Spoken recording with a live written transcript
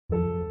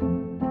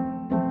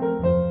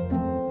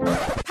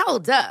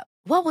Hold up.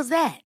 What was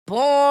that?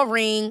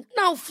 Boring.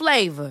 No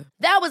flavor.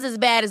 That was as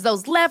bad as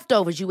those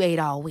leftovers you ate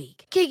all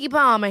week. Keke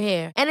Palmer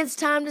here. And it's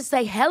time to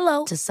say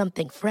hello to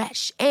something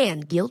fresh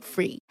and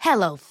guilt-free.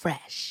 Hello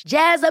Fresh.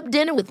 Jazz up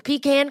dinner with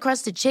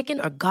pecan-crusted chicken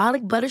or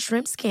garlic butter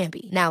shrimp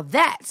scampi. Now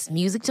that's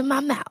music to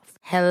my mouth.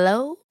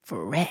 Hello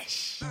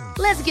Fresh.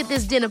 Let's get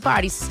this dinner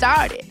party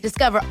started.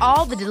 Discover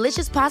all the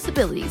delicious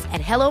possibilities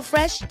at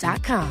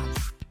hellofresh.com.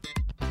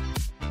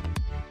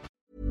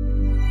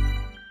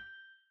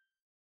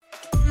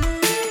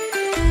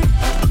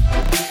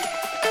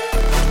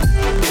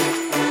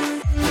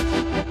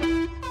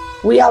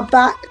 We are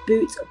back,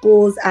 boots,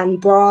 balls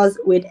and bras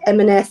with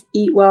M&S,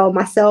 Eat Well,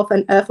 myself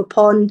and Eartha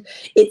Pond.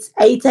 It's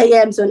 8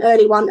 a.m, so an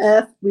early one,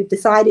 Earth. We've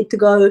decided to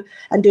go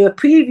and do a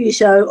preview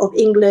show of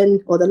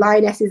England or the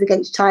Lionesses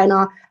against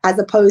China, as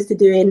opposed to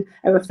doing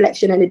a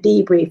reflection and a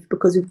debrief,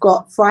 because we've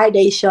got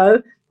Friday's show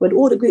when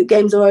all the group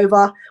games are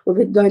over. We're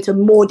going to go into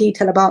more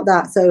detail about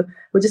that. So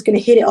we're just going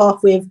to hit it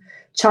off with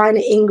China,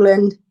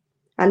 England.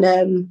 And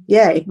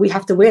if we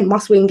have to win,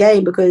 must-win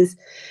game, because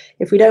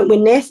if we don't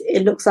win this,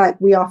 it looks like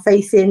we are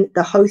facing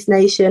the host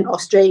nation,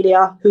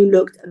 Australia, who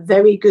looked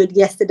very good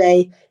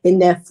yesterday in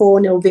their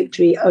 4-0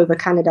 victory over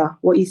Canada.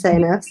 What are you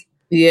saying, Ers?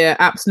 Yeah,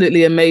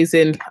 absolutely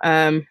amazing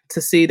to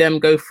see them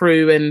go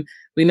through. And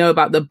we know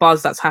about the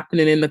buzz that's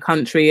happening in the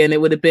country. And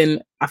it would have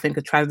been, I think,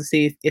 a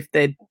tragedy if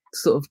they'd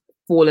sort of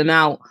fallen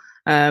out.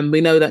 We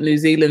know that New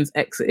Zealand's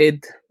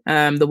exited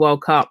the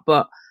World Cup,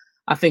 but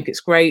I think it's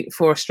great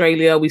for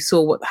Australia. We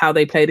saw how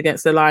they played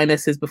against the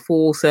Lionesses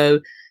before, so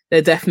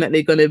they're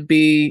definitely going to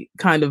be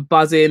kind of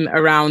buzzing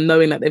around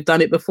knowing that they've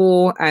done it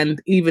before, and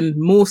even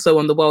more so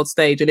on the world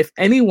stage. And if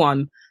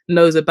anyone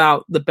knows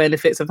about the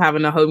benefits of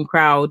having a home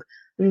crowd,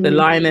 the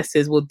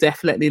Lionesses will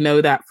definitely know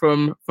that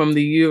from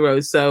the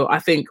Euros. So I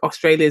think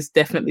Australia is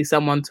definitely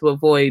someone to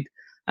avoid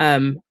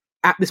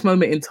at this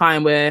moment in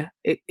time, where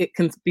it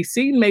can be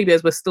seen maybe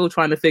as we're still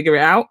trying to figure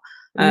it out,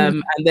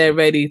 and they're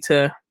ready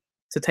to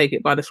take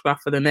it by the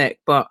scruff of the neck.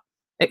 But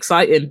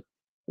exciting.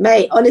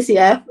 Mate, honestly,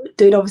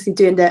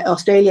 doing the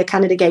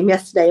Australia-Canada game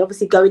yesterday,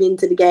 obviously going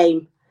into the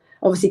game,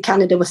 obviously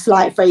Canada was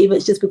slight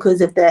favourites just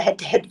because of the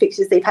head-to-head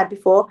fixtures they've had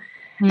before.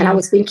 And I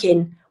was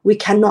thinking, we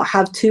cannot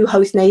have two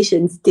host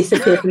nations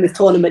disappear from this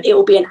tournament. It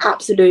will be an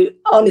absolute,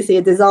 honestly,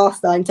 a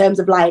disaster in terms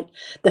of like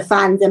the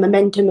fans and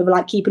momentum of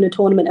like keeping the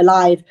tournament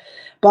alive.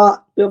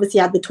 But we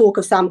obviously had the talk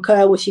of Sam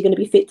Kerr. Was she going to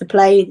be fit to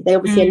play? They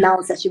obviously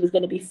announced that she was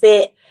going to be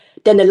fit.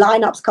 Then the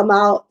lineups come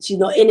out, she's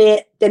not in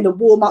it. Then the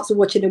warm-ups, are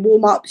watching the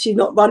warm-up, she's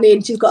not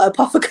running, she's got her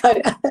puffer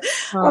coat.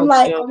 I'm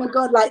like, oh my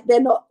God, like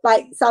they're not,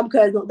 like Sam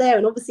Kerr's not there.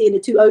 And obviously in the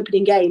two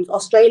opening games,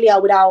 Australia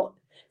without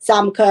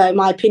Sam Kerr, in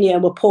my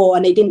opinion, were poor,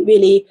 and they didn't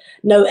really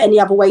know any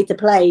other way to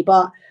play.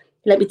 But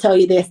let me tell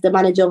you this, the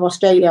manager of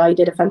Australia, he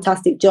did a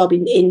fantastic job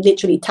in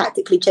literally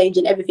tactically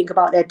changing everything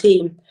about their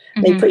team.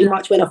 They pretty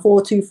much went a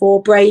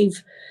 4-2-4,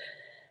 brave.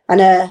 And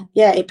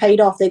it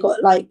paid off. They got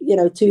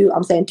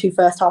two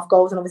first half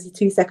goals and obviously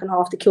 2 second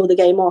half to kill the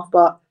game off.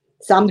 But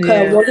Sam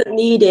Kerr wasn't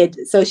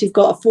needed, so she's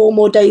got 4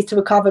 more days to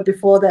recover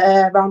before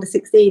the round of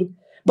 16.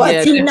 But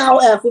a team now,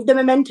 with the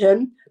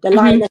momentum, the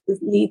Lionesses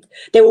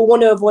they will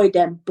want to avoid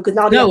them, because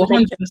now they have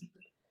momentum.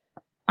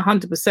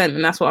 100%,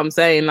 and that's what I'm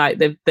saying. Like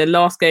their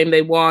last game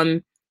they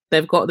won,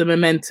 they've got the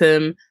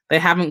momentum. They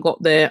haven't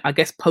got their, I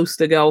guess,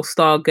 poster girl,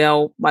 star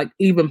girl, like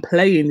even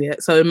playing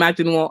yet. So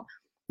imagine what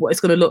it's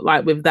going to look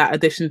like with that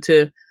addition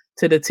to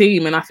the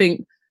team. And I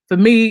think for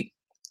me,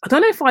 I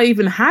don't know if I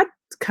even had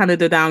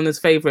Canada down as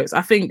favourites.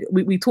 I think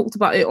we talked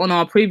about it on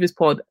our previous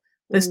pod.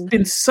 There's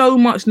been so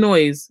much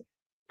noise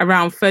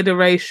around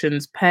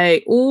federations,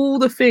 pay, all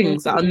the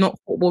things that are not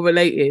football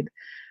related,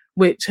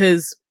 which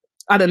has,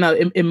 I don't know,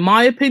 in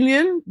my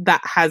opinion, that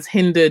has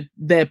hindered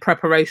their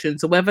preparation.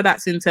 So whether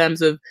that's in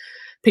terms of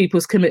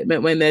people's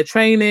commitment when they're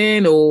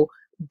training, or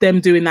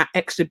them doing that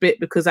extra bit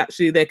because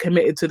actually they're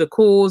committed to the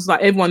cause. Like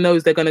everyone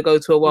knows they're going to go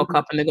to a World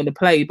Cup and they're going to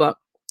play, but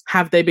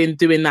have they been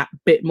doing that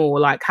bit more?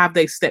 Like, have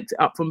they stepped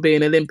it up from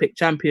being Olympic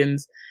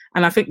champions?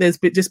 And I think there's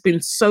just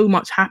been so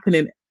much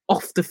happening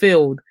off the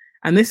field.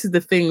 And this is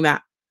the thing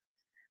that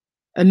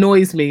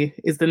annoys me,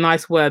 is the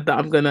nice word that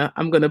I'm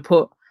gonna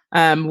put,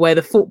 where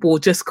the football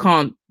just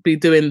can't be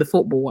doing the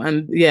football.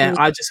 And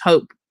I just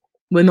hope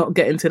we're not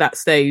getting to that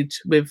stage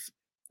with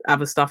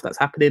other stuff that's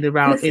happening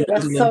around. Honestly,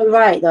 that's so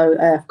right though,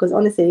 because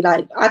honestly,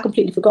 like, I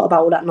completely forgot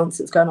about all that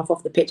nonsense going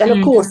off the pitch. And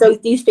of course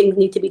these things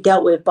need to be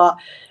dealt with, but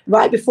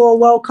right before a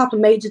World Cup, a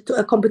major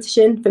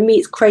competition, for me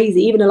it's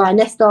crazy. Even the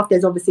Lioness stuff,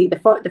 there's obviously the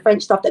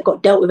French stuff that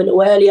got dealt with a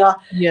little earlier.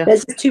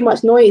 There's just too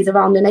much noise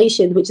around the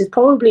nation, which has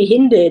probably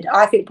hindered,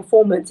 I think,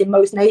 performance in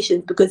most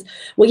nations, because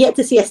we're yet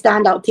to see a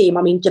standout team.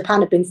 I mean,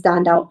 Japan have been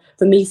standout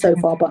for me so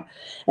far, but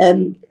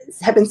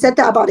having said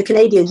that about the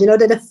Canadians, you know,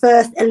 they're the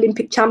first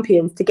Olympic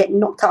champions to get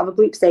knocked out of a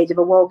group stage of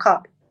a World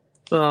Cup.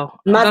 Well,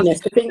 madness.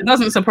 It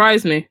doesn't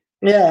surprise me.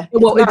 Yeah.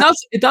 Well,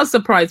 it does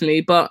surprise me,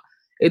 but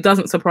it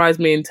doesn't surprise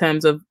me in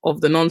terms of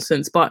the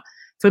nonsense. But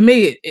for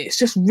me, it's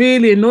just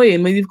really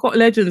annoying when you've got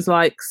legends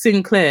like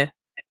Sinclair,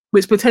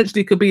 which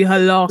potentially could be her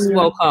last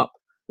World Cup.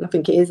 I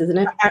think it is, isn't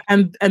it?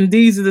 And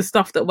these are the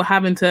stuff that we're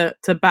having to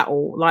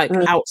battle, like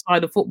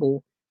outside of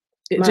football.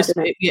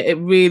 It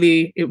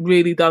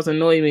really does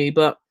annoy me.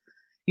 But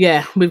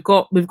yeah, we've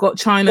got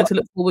China to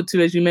look forward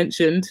to, as you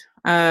mentioned.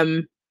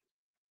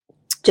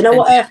 Do you know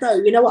what, Earth? No,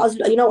 you know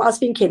what I was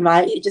thinking,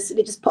 right?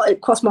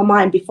 It crossed my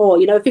mind before.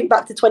 Think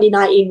back to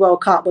 2019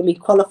 World Cup when we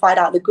qualified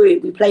out of the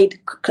group. We played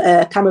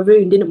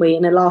Cameroon, didn't we,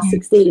 in the last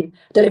 16? I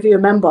don't know if you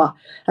remember.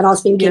 And I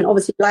was thinking,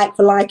 obviously, like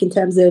for like, in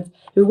terms of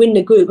if we win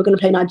the group, we're going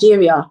to play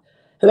Nigeria,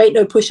 who ain't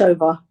no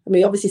pushover. I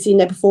mean, obviously, seen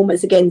their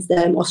performance against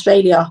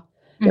Australia.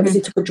 They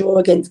obviously took a draw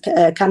against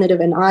Canada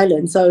and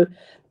Ireland. So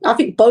I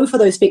think both of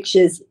those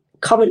fixtures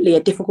currently are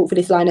difficult for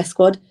this Lioness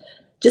squad.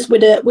 We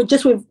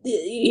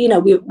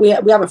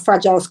have a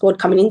fragile squad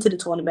coming into the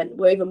tournament.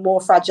 We're even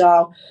more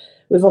fragile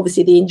with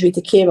obviously the injury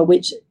to Kira,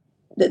 which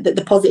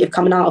the positive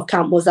coming out of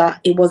camp was that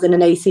it wasn't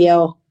an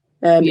ACL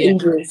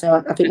injury.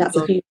 So I think that's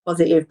a huge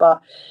positive.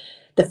 But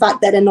the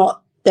fact that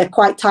they're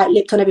quite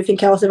tight-lipped on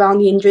everything else around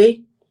the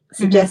injury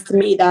suggests to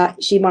me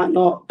that she might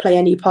not play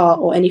any part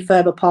or any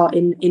further part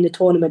in the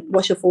tournament.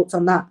 What's your thoughts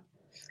on that?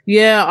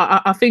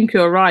 Yeah, I think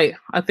you're right.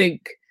 I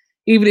think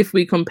even if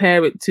we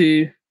compare it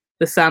to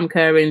the Sam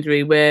Kerr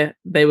injury, where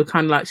they were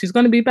kind of like, she's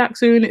going to be back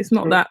soon. It's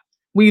not that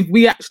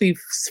we actually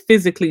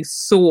physically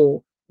saw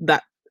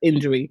that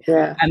injury,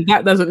 and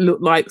that doesn't look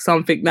like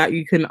something that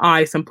you can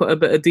ice and put a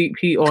bit of deep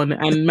heat on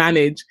and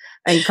manage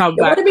and come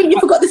back. What do you mean you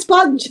forgot the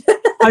sponge?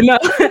 I know,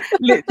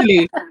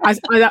 literally. I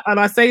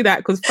say that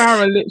because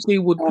Farah literally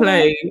would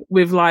play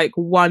with like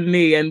one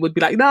knee and would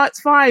be like, no,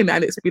 it's fine,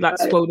 and it's be like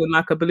swollen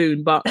like a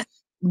balloon. But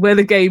where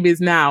the game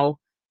is now,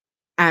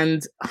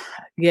 and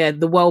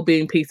the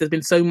well-being piece, there's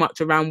been so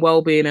much around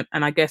well-being,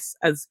 and I guess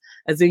as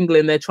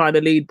England, they're trying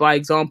to lead by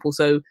example.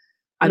 So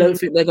I don't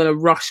think they're going to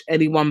rush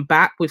anyone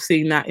back. We've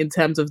seen that in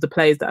terms of the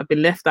players that have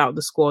been left out of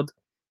the squad,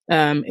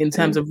 in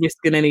terms of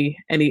risking any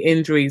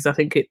injuries. I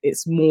think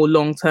it's more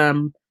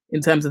long-term in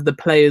terms of the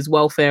players'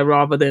 welfare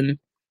rather than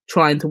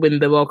trying to win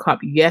the World Cup.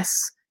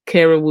 Yes,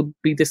 Kira would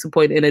be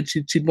disappointed and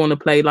she'd want to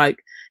play like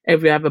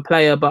every other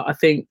player, but I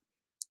think,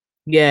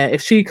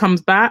 if she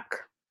comes back,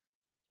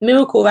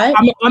 miracle, right?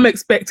 I'm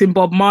expecting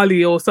Bob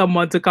Marley or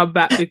someone to come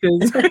back,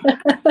 because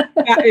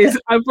that is,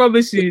 I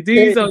promise you,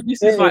 this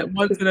is like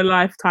once in a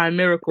lifetime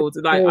miracles.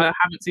 Like I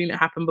haven't seen it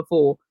happen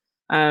before.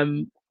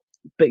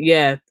 But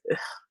yeah,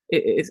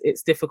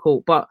 it's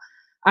difficult. But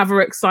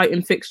other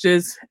exciting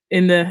fixtures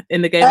in the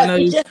game.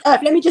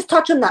 Let me just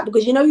touch on that,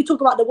 because you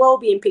talk about the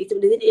well-being piece.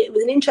 It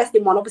was an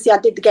interesting one. Obviously, I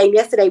did the game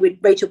yesterday with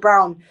Rachel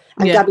Brown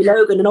and Gabby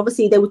Logan, and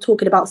obviously they were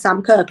talking about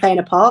Sam Kerr playing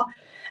a part,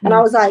 and I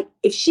was like,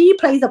 if she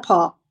plays a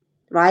part,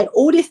 right,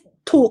 all this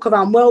talk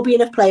around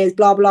well-being of players,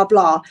 blah blah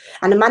blah,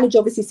 and the manager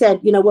obviously said,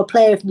 we'll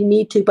play if you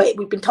need to, but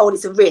we've been told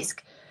it's a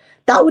risk.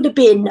 That would have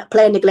been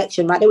player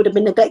neglection, right? They would have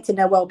been neglecting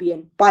their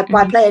well-being by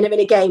playing her in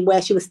a game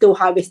where she was still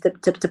high risk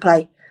to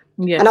play.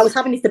 Yes. And I was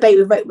having this debate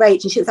with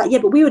Rach, and she was like, yeah,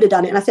 but we would have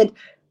done it. And I said,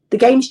 the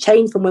game's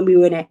changed from when we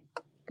were in it.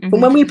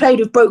 From when we played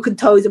with broken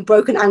toes and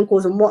broken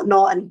ankles and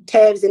whatnot, and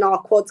tears in our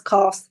quads,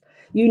 calves,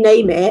 you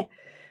name it.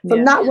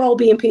 From that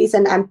well-being piece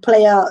and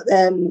player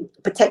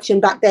protection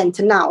back then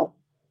to now,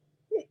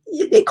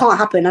 it can't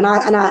happen. And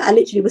I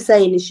literally was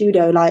saying in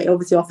studio, like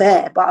obviously off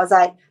air, but I was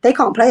like, they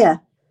can't play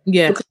her.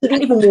 Yeah. Because they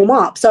didn't even warm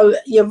up. So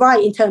you're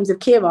right in terms of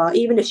Kira,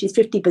 even if she's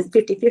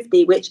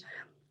 50-50, which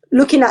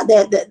looking at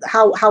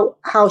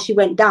how she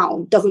went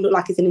down, doesn't look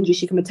like it's an injury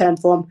she can return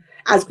from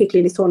as quickly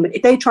in this tournament.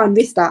 If they try and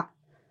risk that,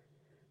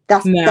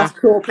 that's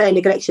pure player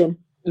neglection.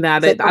 Nah,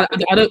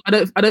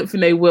 I don't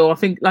think they will. I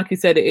think, like you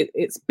said,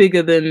 it's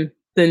bigger than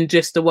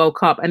just the World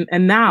Cup,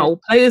 and now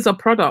players are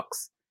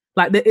products.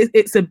 Like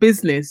it's a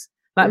business.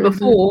 Like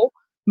before,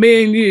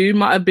 me and you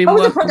might have been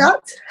worth a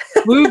product.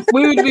 we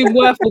would have been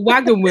worth a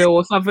wagon wheel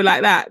or something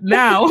like that.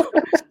 Now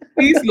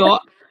these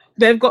lot,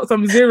 they've got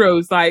some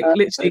zeros. Like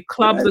literally,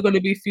 clubs are going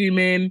to be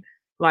fuming.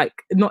 Like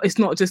it's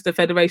not just the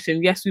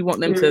federation. Yes, we want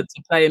them to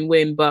play and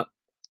win, but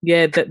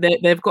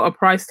they've got a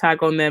price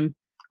tag on them.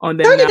 So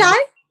did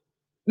I?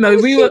 No,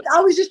 I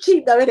was just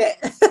cheap though, innit?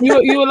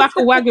 you were like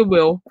a wagon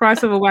wheel.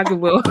 Price of a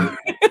wagon wheel.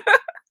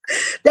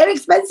 They're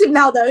expensive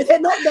now though. They're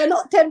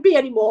not 10p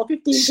anymore,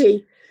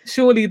 15p.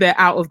 Surely they're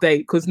out of date,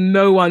 because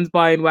no one's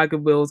buying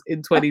wagon wheels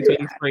in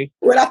 2023.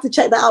 We'll have to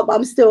check that out, but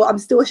I'm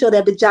still sure they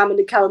have the jam and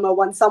the caramel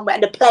one somewhere,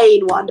 and the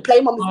plain one. The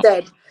plain one was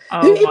dead.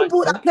 Who even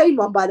bought that plain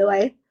one, by the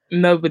way?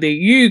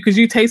 Nobody. Because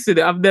you tasted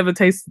it. I've never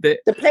tasted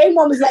it. The plain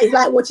one was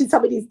like watching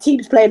some of these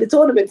teams play in the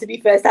tournament. To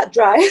be fair, it's that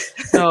dry.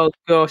 Oh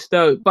gosh,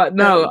 no. But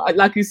no,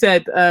 like you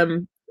said,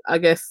 I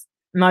guess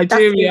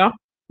Nigeria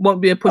won't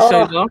be a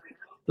pushover.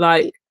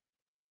 Like,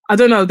 I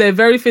don't know. They're a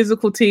very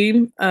physical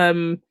team.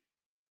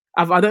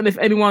 I don't know if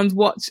anyone's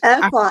watched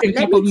African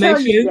Cup of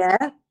Nations.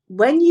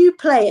 When you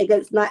play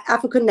against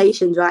African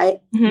nations, right?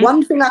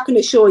 One thing I can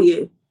assure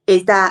you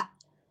is that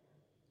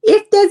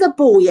if there's a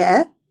ball,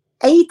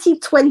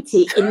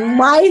 80-20 in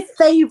my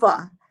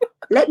favour,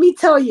 let me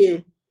tell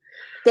you,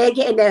 they're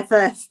getting there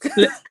first.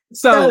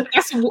 So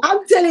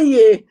I'm telling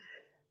you,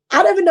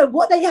 I don't even know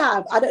what they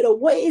have. I don't know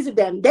what it is with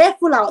them. They're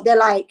full out. They're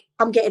like,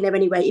 I'm getting there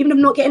anyway. Even if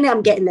I'm not getting there,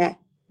 I'm getting there.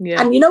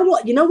 Yeah. And you know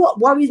what? You know what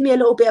worries me a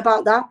little bit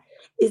about that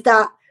is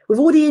that with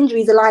all the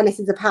injuries the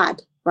Lionesses have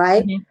had,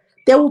 right? Mm-hmm.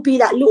 There will be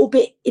that little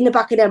bit in the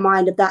back of their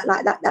mind of that,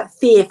 like that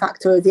fear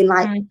factor, as in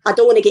like, I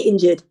don't want to get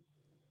injured.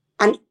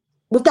 And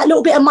with that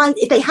little bit of mind,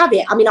 if they have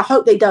it, I mean, I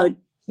hope they don't.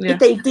 Yeah. If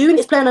they do, and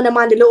it's playing on their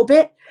mind a little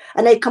bit,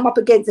 and they come up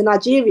against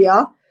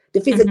Nigeria, the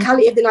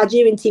physicality of the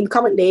Nigerian team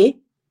currently,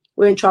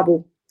 we're in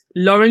trouble.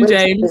 Lauren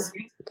James.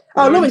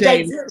 Lauren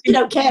James. You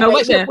don't care. No,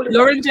 wait there.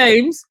 Lauren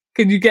James,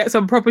 can you get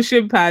some proper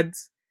shin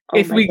pads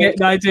if we get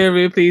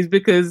Nigeria, please?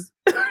 Because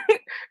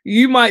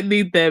you might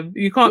need them.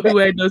 You can't be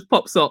wearing those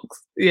pop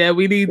socks. Yeah,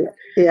 we need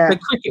the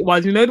cricket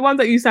ones. You know, the ones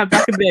that you used to have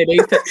back in the day? They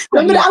used to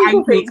remember the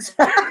ankle things?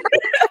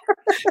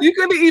 You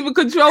couldn't even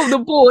control the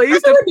ball. It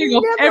used to ping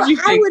off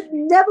everything. I would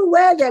never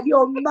wear them.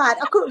 You're mad.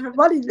 I couldn't even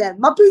run in them.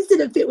 My boots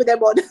didn't fit with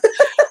them on.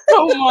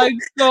 Oh my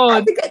God. I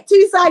had to get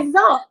 2 sizes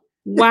up.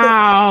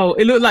 Wow.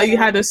 It looked like you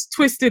had a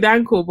twisted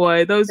ankle,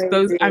 boy. Those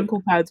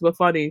ankle pads were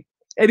funny.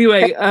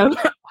 Anyway, can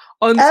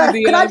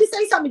I just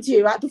say something to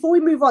you, right? Before we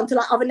move on to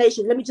like other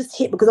nations, let me just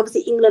hit, because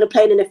obviously England are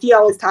playing in a few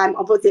hours' time. I'm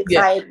obviously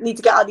excited. Need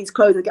to get out of these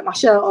clothes and get my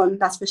shirt on,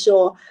 that's for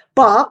sure.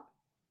 But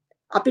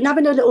I've been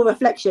having a little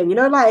reflection, you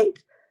know, like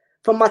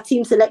from my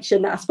team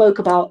selection that I spoke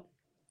about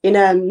in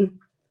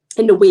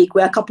the week,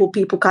 where a couple of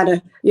people kind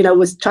of, you know,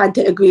 was trying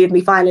to agree with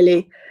me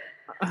finally.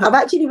 I've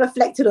actually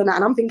reflected on that,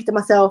 and I'm thinking to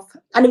myself,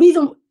 and the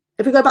reason,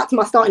 if we go back to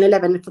my starting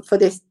 11 for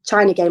this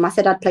China game, I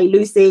said I'd play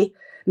Lucy,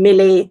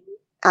 Millie,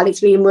 Alex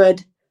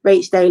Greenwood,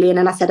 Rach Daly, and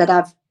then I said I'd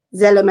have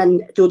Zellum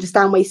and Georgia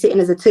Stanway sitting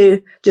as a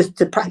 2 just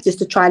to practice,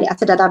 to try it. I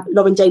said I'd have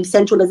Lauren James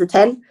central as a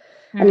 10,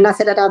 and then I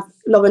said I'd have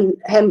Lauren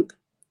Hemp,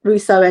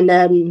 Russo,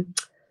 and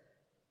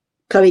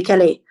Chloe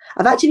Kelly.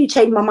 I've actually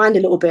changed my mind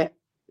a little bit.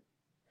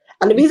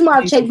 And the reason why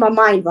I've changed my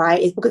mind,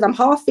 right, is because I'm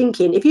half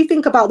thinking, if you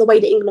think about the way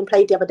that England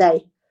played the other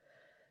day,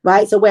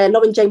 right, so where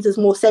Lauren James was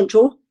more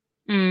central,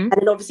 and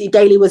then obviously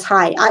Daly was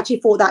high. I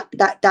actually thought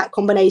that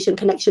combination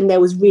connection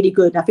there was really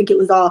good. I think it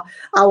was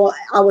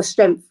our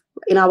strength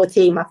in our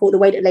team. I thought the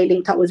way that they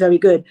linked up was very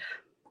good.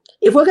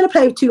 If we're going to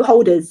play with 2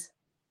 holders,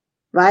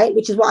 right,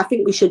 which is what I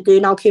think we should do.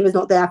 Now Kira's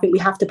not there, I think we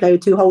have to play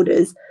with 2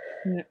 holders.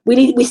 Yeah.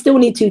 We still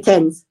need 2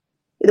 10s.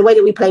 The way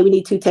that we play, we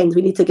need 2 10s.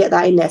 We need to get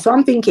that in there. So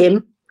I'm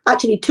thinking,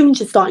 actually, Toon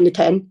should start in the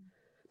 10,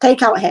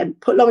 take out him,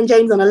 put Lauren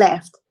James on the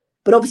left,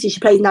 but obviously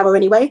she plays narrow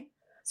anyway.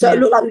 So it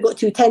looked like we've got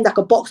 2 10s, like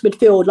a box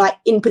midfield, like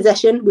in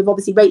possession, with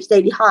obviously Rach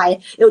Daly high.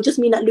 It'll just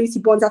mean that Lucy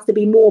Bonds has to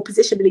be more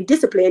positionally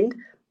disciplined,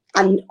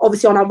 and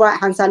obviously on our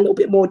right-hand side, a little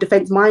bit more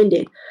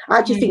defence-minded. I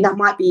actually think that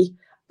might be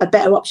a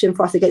better option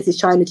for us against this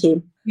China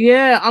team.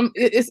 Yeah,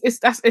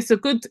 it's a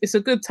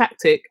good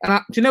tactic.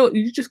 And do you know what?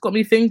 You just got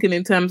me thinking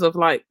in terms of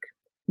like,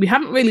 we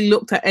haven't really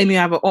looked at any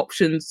other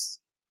options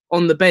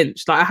on the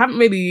bench. Like, I haven't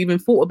really even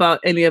thought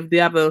about any of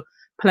the other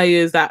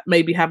players that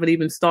maybe haven't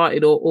even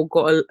started or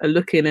got a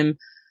look in. And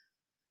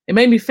it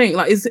made me think,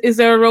 like, is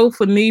there a role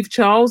for Niamh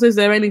Charles? Is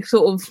there any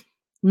sort of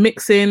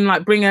mix in,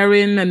 like bring her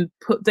in and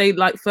put Dade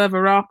like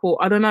further up?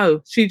 Or I don't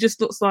know. She just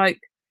looks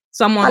like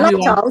someone I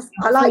like Charles.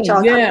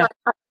 Yeah.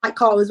 I like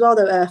Carl as well,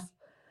 though, Earth.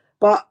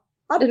 But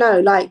I don't know,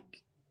 like,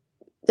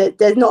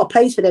 there's not a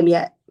place for them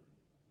yet.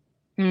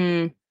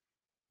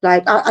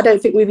 Like, I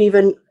don't think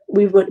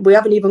we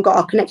haven't even got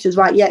our connections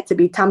right yet to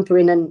be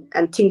tampering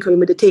and tinkering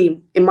with the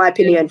team, in my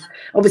opinion.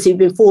 Obviously, we've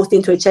been forced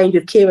into a change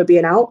with Kira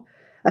being out.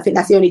 I think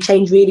that's the only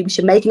change really we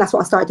should make, and that's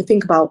what I started to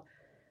think about.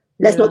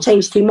 Let's not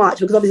change too much,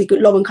 because obviously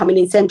Lauren coming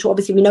in central,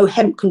 obviously we know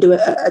Hemp can do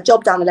a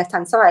job down the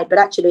left-hand side, but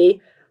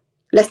actually,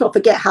 let's not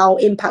forget how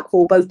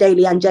impactful both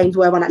Daly and James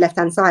were on that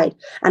left-hand side.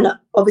 And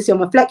obviously on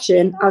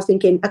reflection, I was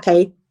thinking,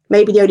 okay,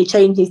 maybe the only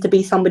change needs to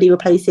be somebody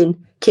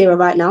replacing Kira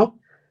right now.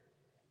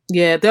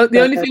 Yeah, the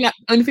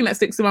only thing that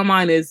sticks in my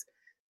mind is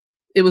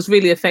it was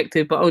really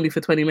effective, but only for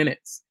 20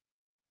 minutes.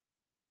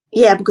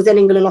 Yeah, because then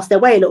England lost their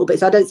way a little bit.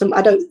 So I don't so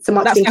much.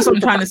 That's what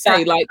I'm trying to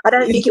say. Like, I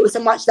don't think it was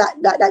so much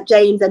that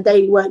James and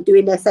Daly weren't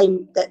doing their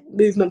same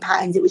movement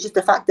patterns. It was just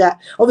the fact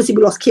that obviously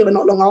we lost Kira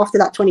not long after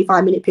that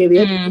 25-minute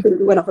period.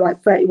 We went up for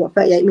like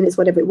 38 minutes,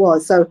 whatever it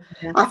was. So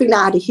I think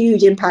that had a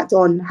huge impact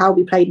on how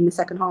we played in the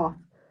second half.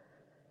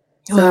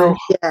 So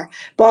yeah,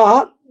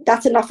 but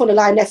that's enough on the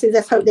Lionesses.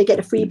 Let's hope they get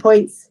the 3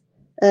 points.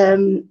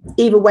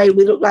 Either way,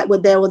 we look like we're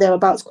there or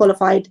thereabouts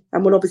qualified,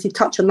 and we'll obviously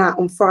touch on that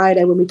on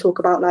Friday when we talk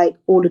about like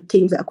all the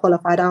teams that are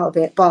qualified out of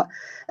it. But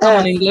come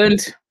on,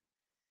 England,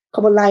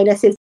 come on,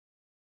 Lionesses.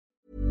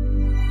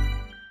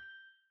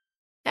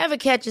 Ever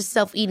catch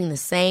yourself eating the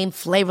same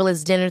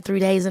flavorless dinner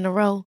 3 days in a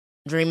row?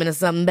 Dreaming of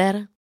something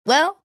better?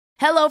 Well,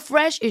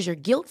 HelloFresh is your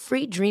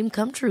guilt-free dream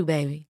come true,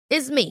 baby.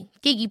 It's me,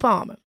 Keke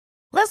Palmer.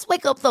 Let's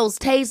wake up those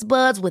taste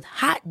buds with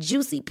hot,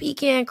 juicy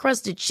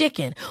pecan-crusted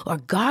chicken or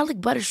garlic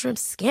butter shrimp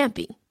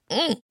scampi.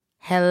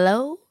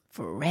 Hello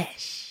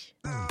Fresh.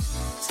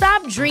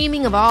 Stop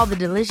dreaming of all the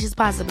delicious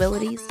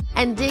possibilities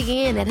and dig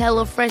in at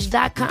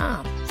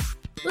HelloFresh.com.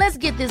 Let's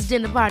get this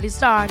dinner party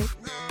started.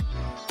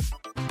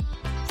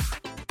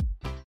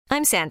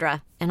 I'm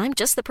Sandra, and I'm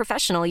just the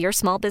professional your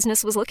small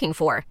business was looking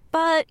for.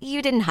 But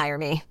you didn't hire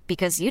me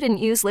because you didn't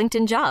use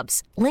LinkedIn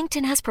Jobs.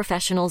 LinkedIn has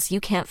professionals you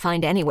can't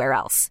find anywhere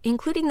else,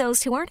 including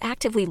those who aren't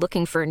actively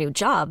looking for a new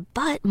job,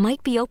 but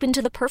might be open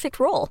to the perfect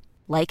role,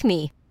 like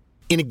me.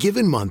 In a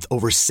given month,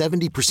 over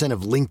 70%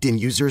 of LinkedIn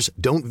users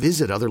don't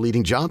visit other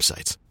leading job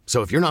sites.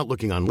 So if you're not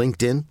looking on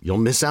LinkedIn, you'll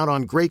miss out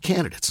on great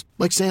candidates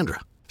like Sandra.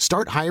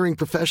 Start hiring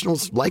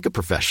professionals like a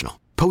professional.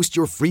 Post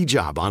your free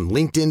job on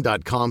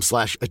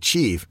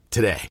linkedin.com/achieve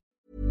today.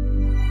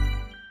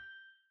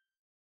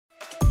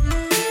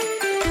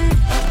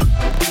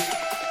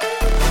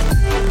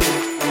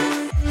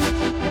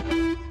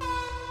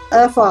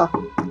 Urfa,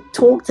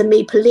 talk to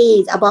me,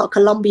 please, about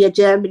Colombia,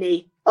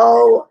 Germany.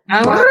 Oh,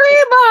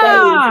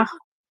 Arriba!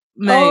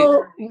 Mate.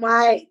 Oh,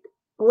 my.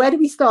 Where do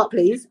we start,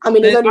 please? I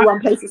mean, there's only one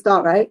place to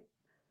start, right?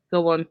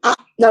 Go on.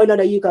 No,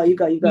 you go. No,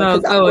 go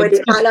on.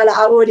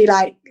 I already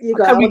like, you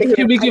go.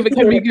 Can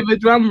we give a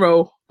drum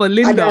roll for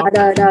Linda?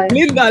 I know.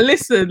 Linda,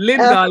 listen.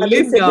 Linda.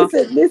 Linda.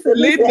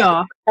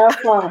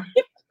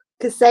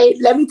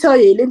 Let me tell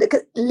you, Linda.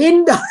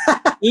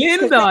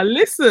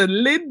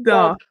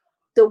 Linda.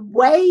 The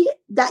way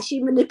that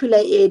she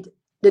manipulated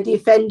the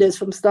defenders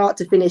from start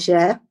to finish,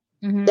 there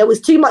was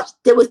too much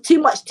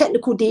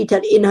technical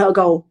detail in her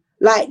goal,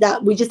 like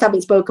that we just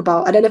haven't spoke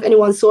about. I don't know if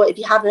anyone saw it. If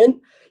you haven't,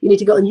 you need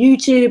to go on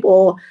YouTube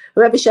or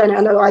whoever's showing it.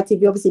 I know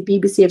ITV, obviously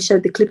BBC have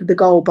showed the clip of the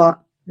goal, but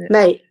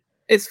mate,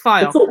 it's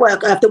fire. The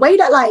footwork, the way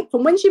that, like,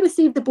 from when she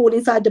received the ball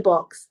inside the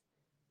box,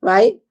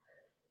 right?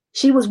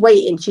 She was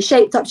waiting. She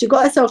shaped up. She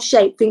got herself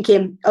shaped,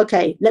 thinking,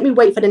 okay, let me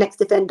wait for the next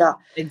defender.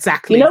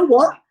 Exactly. You know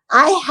what?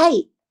 I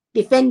hate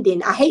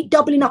defending. I hate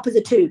doubling up as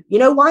a two. You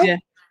know why?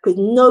 Because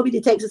nobody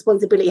takes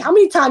responsibility. How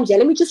many times?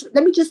 Let me just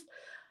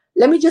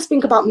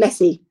think about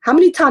Messi. How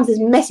many times has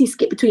Messi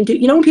skipped between two?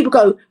 You know when people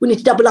go, we need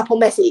to double up on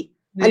Messi,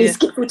 and he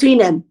skips between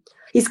them.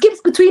 He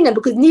skips between them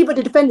because neither of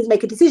the defenders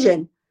make a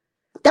decision.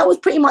 That was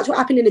pretty much what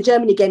happened in the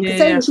Germany game.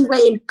 She's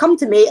waiting, come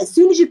to me. As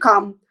soon as you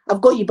come, I've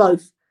got you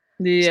both.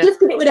 Yeah.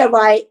 Shifted it with her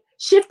right,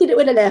 shifted it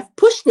with her left,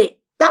 pushed it.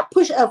 That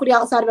pushed her for the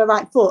outside of her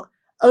right foot,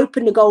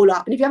 opened the goal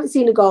up. And if you haven't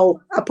seen the goal,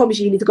 I promise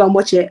you need to go and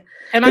watch it.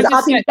 Because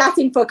I've been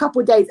batting for a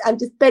couple of days and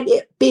just bent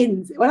it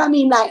bins. When I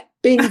mean like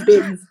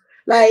bins.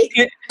 Like,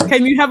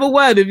 can you have a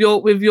word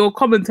with your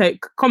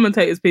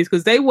commentators, please?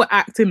 Because they were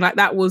acting like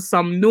that was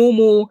some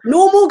normal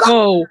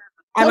goal.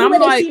 And I'm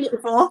like, seen it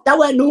before. That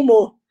weren't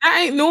normal. That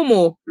ain't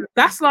normal.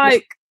 That's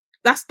like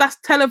that's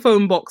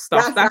telephone box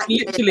stuff. That's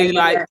literally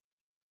like.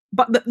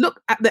 But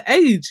look at the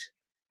age,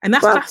 and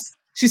that's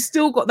she's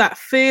still got that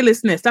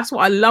fearlessness. That's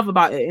what I love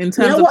about it. In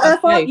terms of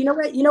you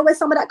know where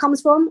some of that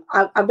comes from.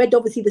 I read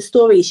obviously the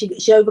story.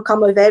 She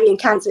overcome ovarian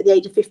cancer at the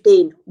age of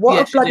 15.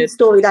 What a bloody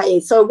story that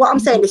is. So what I'm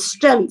saying is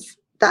strength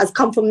that has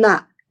come from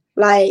that.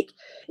 Like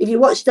if you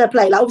watched her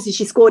play, like obviously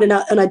she scored in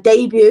her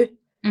debut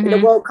in the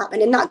World Cup,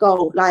 and in that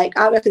goal, like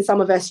I reckon some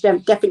of her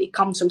strength definitely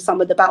comes from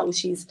some of the battles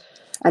she's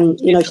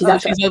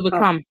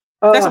overcome.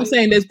 That's what I'm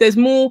saying. There's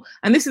more,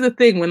 and this is the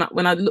thing when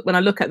I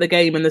look at the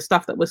game and the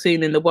stuff that we're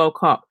seeing in the World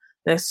Cup.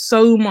 There's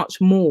so much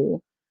more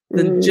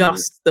than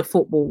just the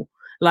football.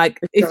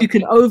 Like if you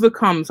can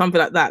overcome something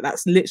like that,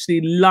 that's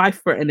literally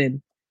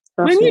life-threatening.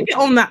 When you get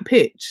on that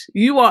pitch,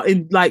 you are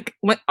in like,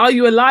 are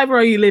you alive or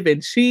are you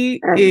living? She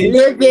is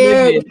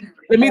living.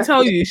 Let me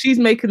tell you, she's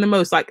making the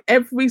most. Like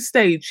every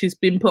stage she's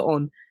been put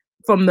on,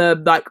 from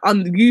the like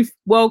youth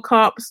World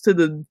Cups to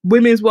the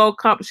Women's World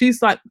Cup.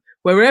 She's like,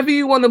 wherever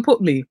you want to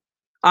put me,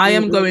 I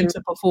am going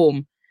to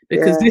perform,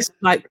 because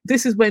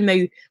this is when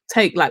they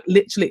take, like,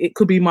 literally it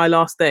could be my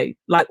last day,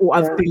 like, or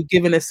I've been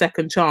given a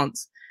second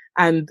chance.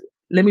 And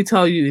let me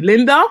tell you,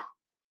 Linda,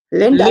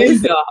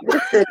 listen.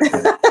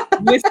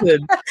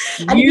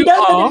 And you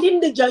don't know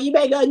Linda, Joe, you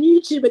better go on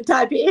YouTube and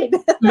type it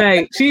in.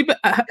 Mate,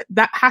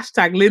 that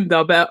hashtag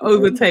Linda better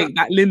overtake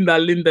that Linda,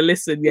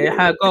 listen,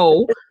 her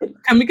goal.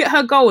 Can we get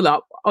her goal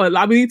up? Or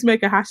like, we need to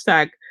make a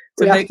hashtag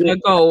to make her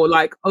goal,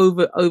 like,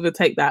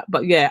 overtake that.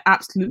 But yeah,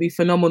 absolutely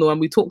phenomenal. And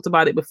we talked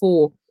about it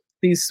before.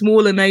 These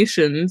smaller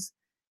nations,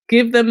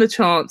 give them the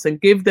chance and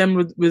give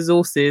them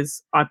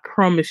resources. I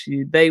promise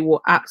you, they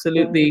will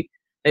absolutely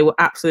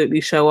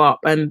show up.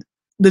 And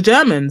the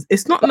Germans,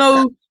 it's not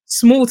no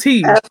small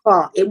team.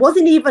 It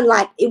wasn't even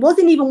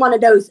one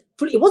of those.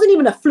 It wasn't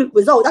even a fluke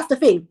result. That's the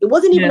thing. It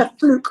wasn't even a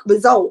fluke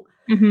result.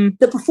 Mm-hmm.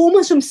 The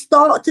performance from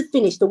start to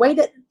finish, the way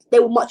that they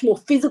were much more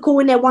physical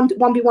in their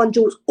 1v1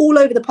 duels all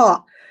over the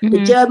park. Mm-hmm.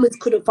 The Germans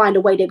couldn't find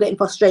a way. They're getting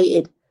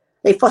frustrated.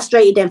 They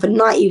frustrated them for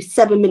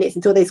 97 minutes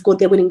until they scored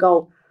their winning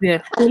goal.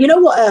 Yeah. And you know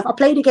what? I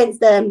played against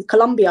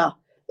Colombia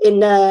in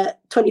the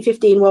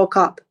 2015 World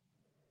Cup.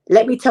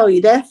 Let me tell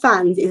you, their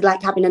fans is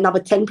like having another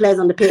 10 players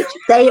on the pitch.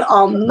 They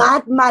are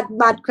mad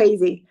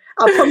crazy.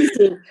 I promise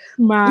you.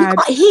 Mad. You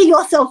can't hear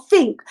yourself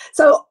think.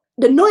 So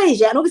the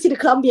noise, and obviously the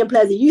Colombian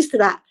players are used to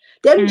that.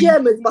 Them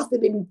Germans must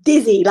have been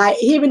dizzy. Like,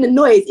 hearing the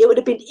noise, it would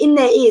have been in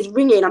their ears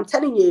ringing, I'm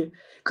telling you.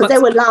 Because they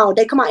were loud.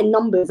 They come out in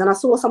numbers. And I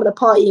saw some of the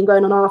partying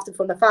going on after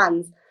from the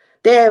fans.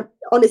 They're,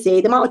 honestly,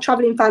 the amount of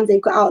travelling fans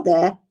they've got out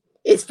there,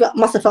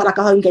 must have felt like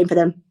a home game for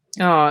them.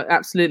 Oh,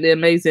 absolutely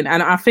amazing.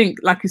 And I think,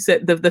 like you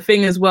said, the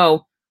thing as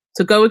well,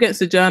 to go against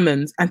the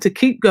Germans and to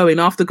keep going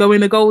after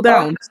going a goal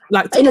down,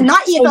 like in the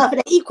 90th,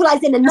 they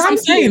equalised in the 90th. I'm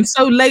saying,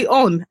 so late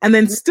on, and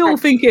then still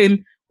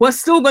thinking we're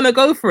still gonna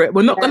go for it.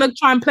 We're not gonna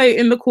try and play it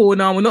in the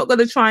corner. We're not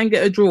gonna try and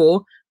get a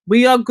draw.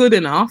 We are good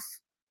enough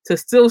to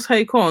still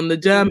take on the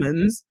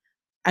Germans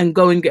and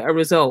go and get a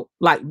result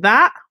like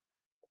that.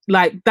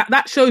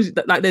 That shows you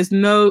that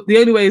the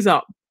only way is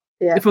up.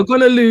 Yeah. If we're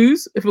gonna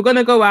lose, if we're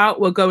gonna go out,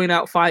 we're going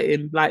out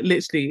fighting, like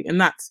literally, and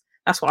that's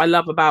what I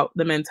love about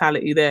the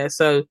mentality there.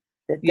 So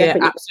yeah,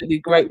 absolutely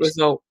great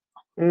result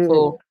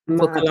for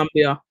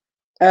Colombia.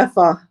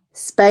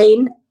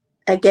 Spain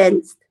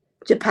against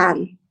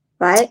Japan,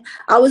 right?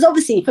 I was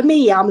obviously, for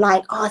me, I'm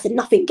like, it's a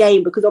nothing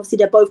game because obviously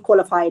they're both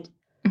qualified.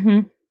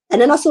 And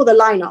then I saw the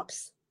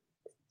lineups.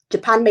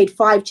 Japan made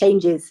 5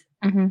 changes.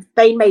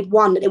 Spain made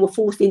 1 that they were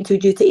forced into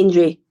due to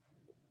injury.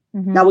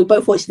 Now we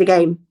both watched the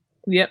game.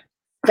 Yep.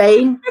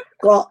 Spain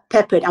got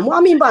peppered. And what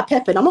I mean by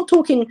peppered, I'm not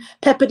talking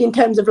peppered in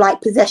terms of like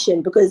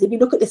possession, because if you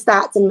look at the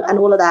stats and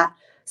all of that,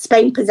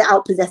 Spain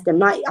outpossessed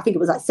them. I think it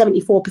was like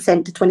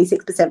 74% to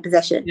 26%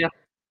 possession. Yeah.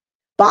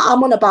 But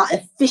I'm on about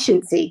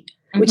efficiency,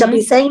 which I've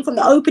been saying from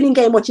the opening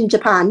game watching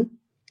Japan,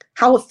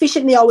 how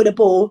efficient they are with the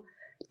ball.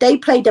 They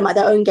played them at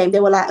their own game. They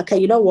were like, okay,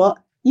 you know what?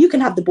 You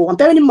can have the ball. And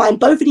bearing in mind,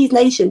 both of these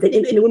nations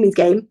in the women's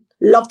game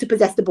love to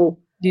possess the ball.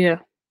 Yeah.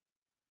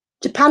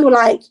 Japan were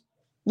like,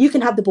 you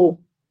can have the ball.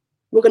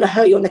 We're going to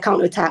hurt you on the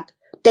counter-attack.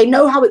 They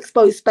know how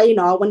exposed Spain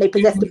are when they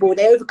possess the ball.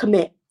 They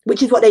overcommit,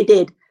 which is what they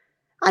did.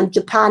 And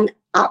Japan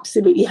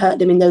absolutely hurt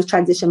them in those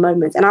transition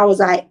moments. And I was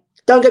like,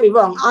 don't get me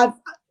wrong.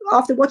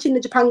 After watching the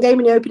Japan game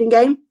in the opening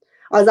game,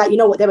 I was like, you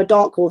know what? They're a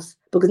dark horse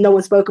because no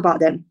one spoke about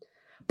them.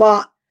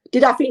 But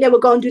did I think they were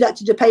going to do that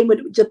to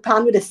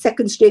Japan with a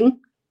second string?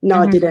 No,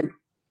 I didn't.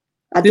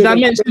 Did I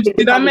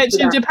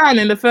mention Japan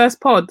in the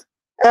first pod?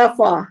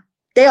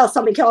 They are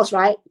something else,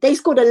 right? They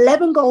scored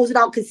 11 goals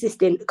without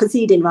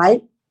conceding,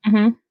 right?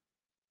 And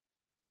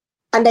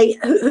they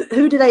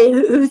who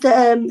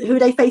are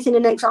they facing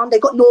in the next round? They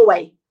got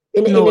Norway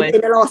in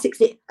the last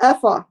 16.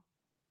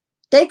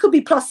 They could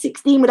be plus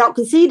 16 without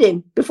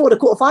conceding before the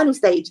quarterfinal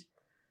stage.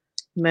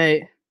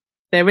 Mate,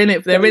 they're in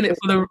it for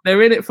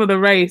the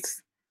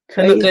race.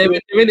 They're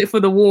in it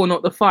for the war,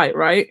 not the fight,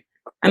 right?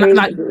 And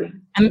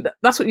and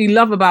that's what you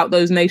love about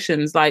those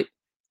nations. Like,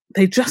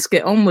 they just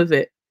get on with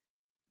it.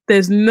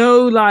 There's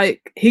no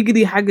like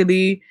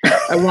higgity-haggity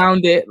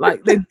around it.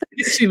 Like, they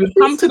literally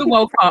come to the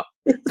World Cup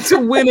to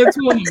win a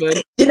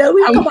tournament. You know,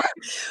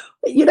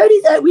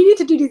 we need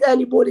to do these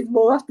early mornings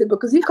more often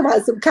because we've come out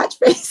with some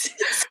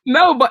catchphrases.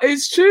 No, but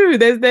it's true.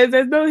 There's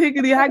no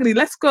higgity-haggity.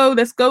 Let's go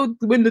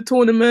win the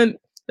tournament.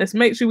 Let's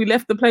make sure we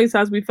left the place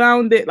as we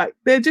found it. Like,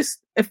 they're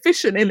just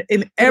efficient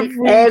in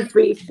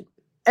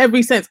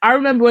every sense. I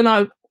remember when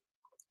I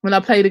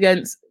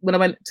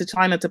went to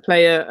China to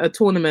play a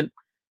tournament,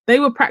 they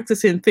were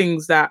practicing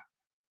things that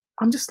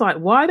I'm just like,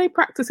 why are they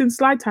practicing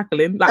slide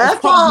tackling? Like,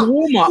 it's part of the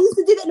warm up. They used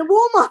to do it in the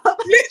warm up.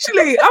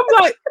 Literally, I'm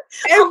like,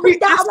 what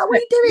are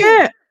you doing?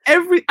 Yeah,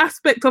 every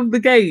aspect of the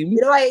game.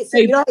 You know why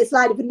it's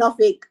sliding for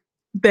nothing.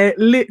 They're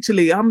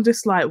literally, I'm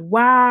just like,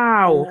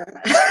 wow.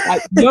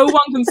 Like, no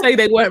one can say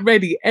they weren't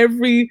ready.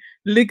 Every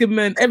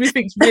ligament,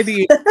 everything's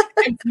ready.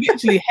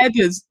 Literally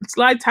headers,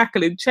 slide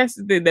tackling,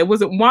 chesting. There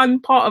wasn't one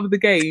part of the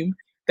game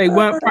they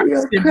weren't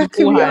practicing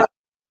beforehand.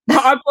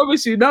 But I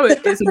promise you, no,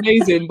 it's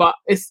amazing. But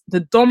it's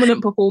the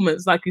dominant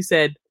performance, like you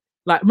said.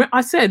 Like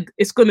I said,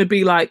 it's going to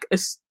be like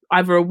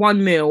either a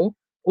 1-0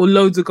 or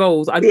loads of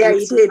goals. I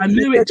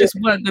knew it just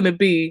weren't going to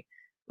be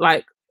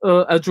like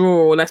a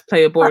draw or let's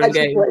play a boring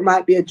game. Thought it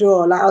might be a draw.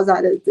 Like, I was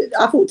like,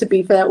 I thought, to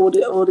be fair, all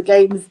the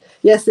games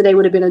yesterday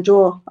would have been a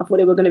draw. I thought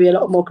they were going to be a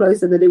lot more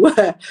closer than they were.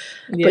 Yeah.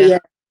 But yeah,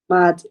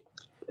 mad.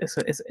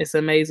 It's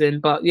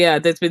amazing. But yeah,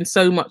 there's been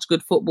so much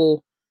good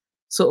football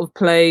sort of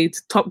played.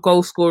 Top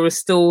goal scorer is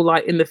still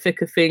like in the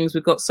thick of things.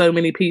 We've got so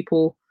many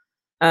people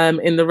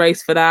in the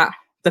race for that.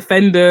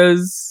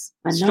 Defenders,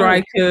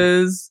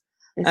 strikers,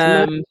 you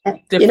know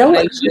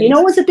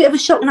what's a bit of a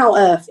shock now,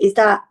 Earth, is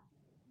that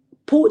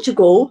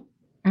Portugal,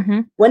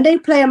 when they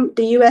play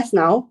the US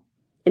now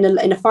in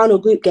a final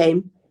group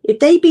game, if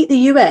they beat the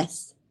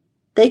US,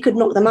 they could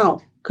knock them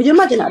out. Could you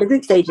imagine that, the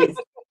group stages?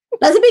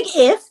 That's a big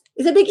if.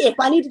 It's a big if.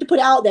 I needed to put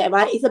it out there,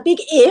 right? It's a big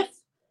if.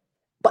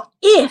 But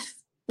if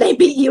they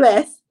beat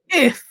US,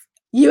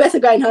 US are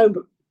going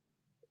home.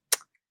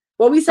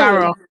 What are we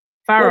saying?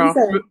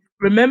 Farah.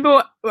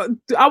 Remember,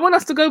 I want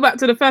us to go back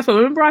to the first one.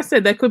 Remember I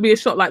said there could be a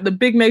shot like the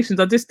big nations.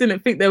 I just didn't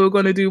think they were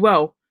going to do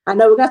well. I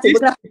know, we're going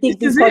to have to dig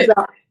these pods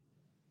up.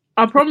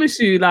 I promise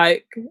you,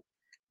 like,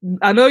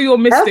 I know you're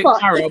mystic,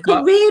 Farah. If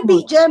Korea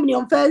beat Germany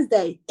on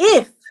Thursday,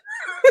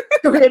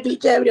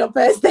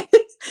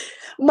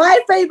 my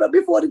favourite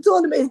before the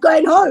tournament is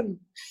going home.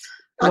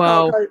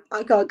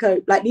 I can't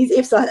cope. Like, these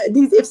ifs are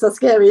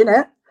scary,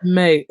 innit?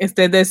 Mate,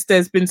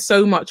 there's been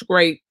so much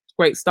great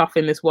stuff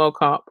in this World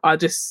Cup.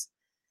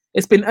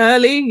 It's been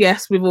early,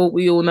 yes,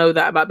 we all know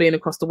that about being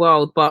across the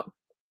world, but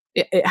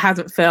it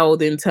hasn't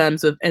failed in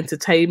terms of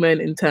entertainment,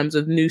 in terms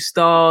of new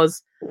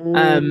stars.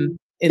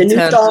 The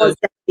new stars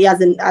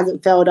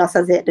hasn't failed us,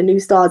 has it? The new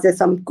stars, there's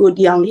some good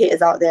young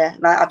hitters out there.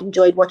 Like, I've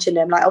enjoyed watching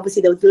them. Like,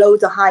 obviously there was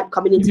loads of hype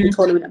coming into the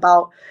tournament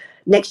about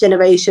next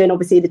generation,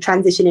 obviously the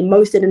transition in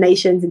most of the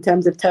nations in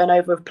terms of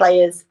turnover of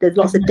players. There's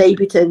lots of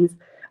debutants,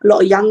 a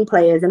lot of young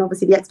players, and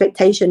obviously the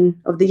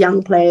expectation of the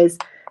young players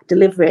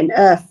delivering.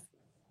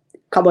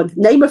 Come on,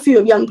 name a few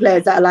of young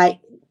players that are like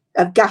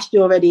have gashed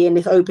you already in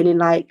this opening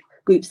like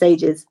group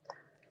stages.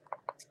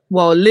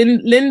 Well,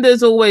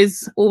 Linda's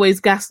always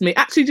gassed me.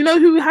 Actually, do you know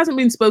who hasn't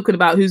been spoken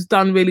about, who's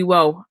done really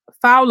well?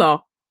 Fowler.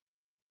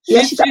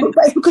 But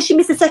it's because she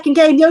missed the second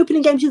game. The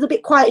opening game, she was a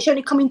bit quiet. She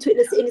only come into it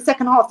in the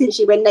second half, didn't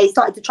she, when they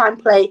started to try and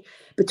play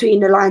between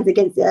the lines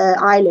against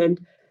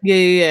Ireland.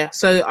 Yeah.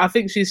 So I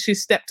think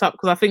she's stepped up,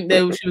 because I think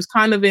she was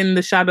kind of in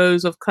the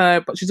shadows of Kerr,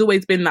 but she's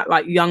always been that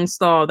like young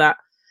star that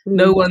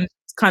no one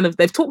kind of,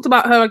 they've talked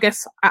about her, I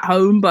guess, at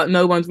home, but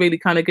no one's really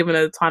kind of given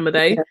her the time of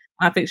day. Yeah.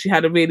 I think she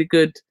had a really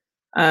good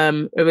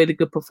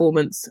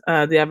performance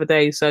the other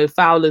day. So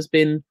Fowler's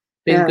been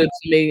good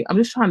to me. I'm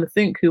just trying to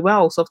think who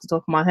else off the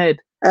top of my head.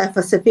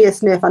 For Sophia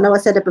Smith, I know I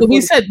said it before. Well,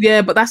 we said,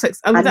 but that's...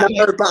 I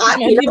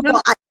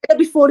said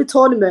before the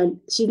tournament,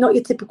 she's not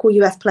your typical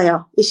US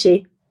player, is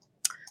she?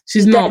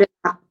 She's not.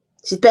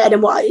 She's better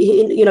than what,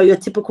 your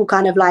typical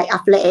kind of like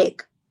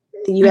athletic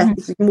US.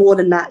 Is more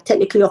than that.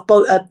 Technically, off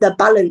both the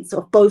balance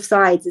of both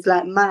sides is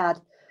like mad.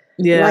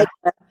 Yeah.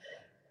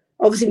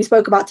 Obviously, we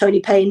spoke about Tony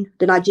Payne,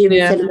 the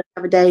Nigerian centre the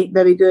other day.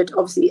 Very good.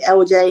 Obviously,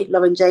 LJ,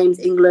 Lauren James,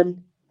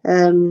 England.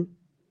 I'm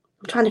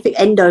trying to think.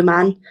 Endo,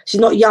 man. She's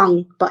not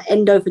young, but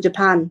Endo for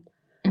Japan.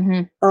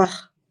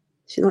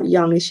 She's not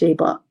young, is she?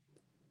 But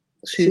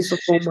she's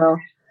performed well.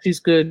 She's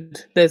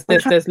good. There's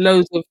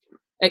loads of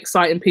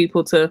exciting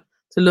people to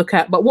look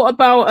at. But what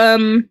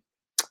about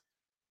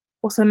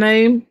what's her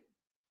name?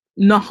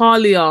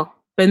 Nahalia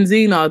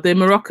Benzina, the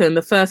Moroccan,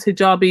 the first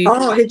hijabi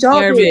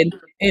wearing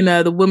in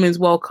the Women's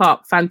World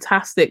Cup.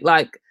 Fantastic.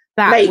 Like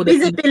that. Mate,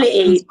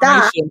 visibility.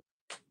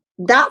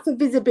 That for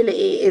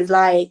visibility is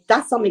like,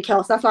 that's something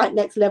else. That's like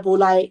next level,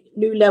 like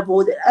new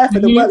level. For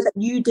the work that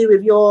you do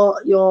with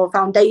your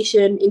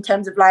foundation in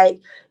terms of like,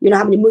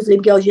 how many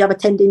Muslim girls you have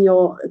attending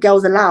your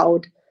Girls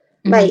Aloud.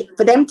 Mate,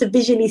 for them to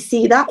visually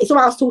see that, it's all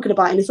I was talking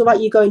about. And it's all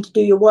about you going to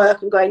do your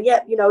work and going,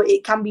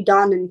 it can be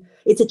done and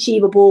it's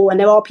achievable. And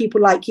there are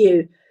people like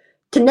you.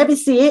 To never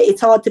see it,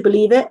 it's hard to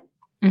believe it.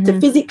 To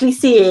physically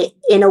see it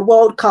in a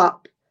World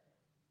Cup,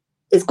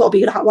 it's got to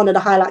be one of the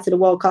highlights of the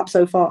World Cup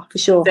so far, for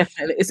sure.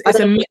 Definitely.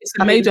 It's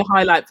a major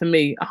highlight for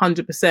me,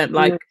 100%.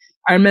 Like,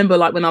 I remember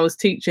like when I was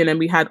teaching and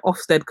we had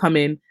Ofsted come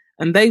in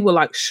and they were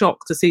like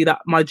shocked to see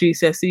that my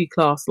GCSE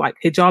class, like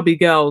hijabi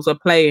girls are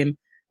playing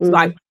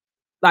like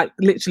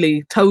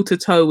literally toe to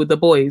toe with the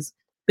boys.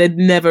 They'd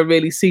never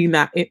really seen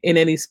that in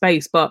any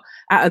space. But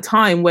at a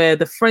time where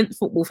the French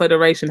Football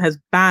Federation has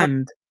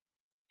banned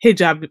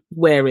hijab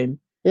wearing,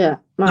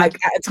 like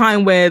at a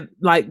time where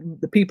like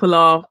the people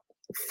are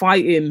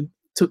fighting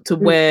to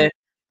wear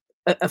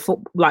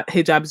like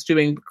hijabs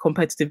during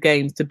competitive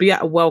games, to be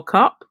at a World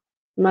Cup,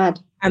 mad,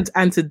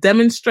 and to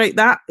demonstrate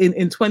that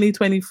in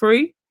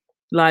 2023,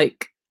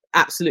 like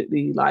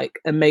absolutely like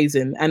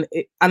amazing. And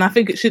I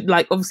think it should,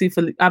 like, obviously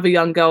for other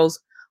young girls,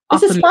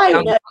 it's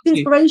inspiring, it's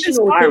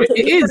inspirational.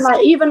 It is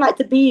even like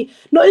to be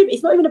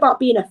it's not even about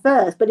being a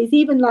first, but it's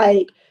even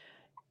like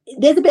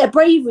there's a bit of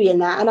bravery in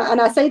that, and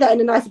I say that in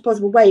the nicest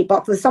possible way.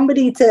 But for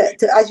somebody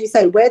to as you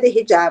say, wear the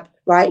hijab,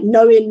 right,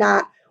 knowing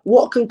that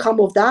what can come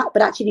of that,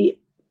 but actually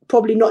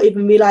probably not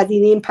even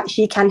realizing the impact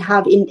she can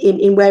have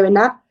in wearing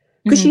that,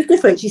 because she's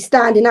different, she's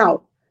standing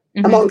out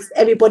amongst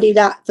everybody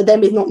that for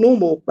them is not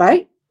normal,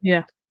 right?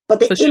 Yeah.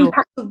 But the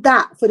impact of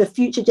that for the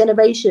future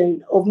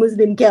generation of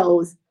Muslim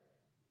girls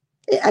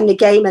and the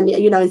game, and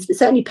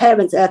certainly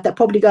parents that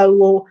probably go,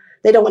 well,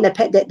 they don't want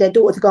their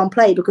daughter to go and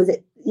play because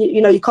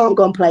you can't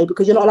go and play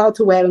because you're not allowed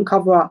to wear and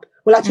cover up.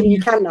 Well, actually,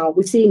 you can now.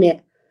 We've seen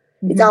it.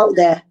 It's out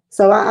there.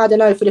 So I don't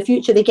know, for the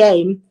future of the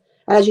game,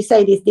 and as you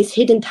say, this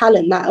hidden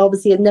talent that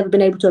obviously has never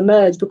been able to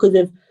emerge because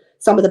of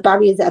some of the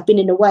barriers that have been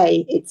in the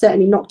way, it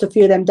certainly knocked a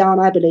few of them down,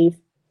 I believe.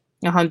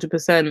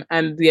 100%.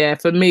 And yeah,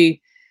 for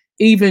me,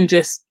 even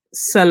just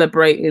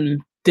celebrating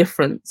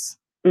difference,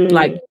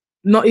 like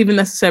not even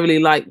necessarily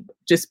like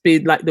just be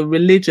like the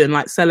religion,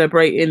 like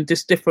celebrating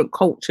just different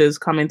cultures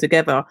coming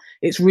together.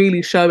 It's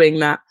really showing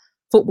that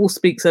football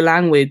speaks a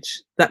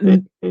language that,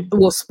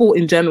 well, sport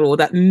in general,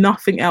 that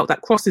nothing else,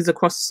 that crosses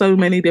across so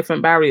many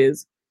different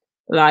barriers.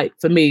 Like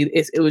for me,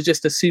 it was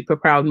just a super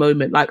proud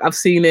moment. Like I've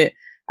seen it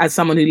as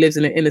someone who lives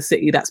in an inner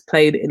city that's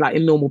played in like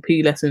in normal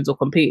PE lessons or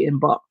competing,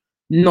 but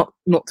not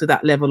to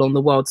that level on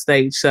the world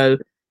stage. So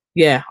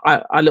yeah,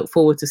 I look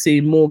forward to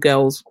seeing more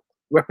girls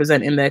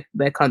representing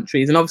their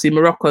countries. And obviously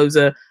Morocco's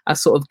a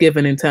sort of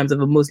given in terms of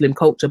a Muslim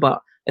culture,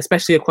 but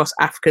especially across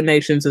African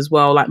nations as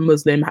well, like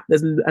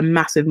there's a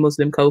massive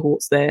Muslim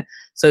cohorts there.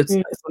 So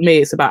for me,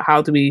 it's about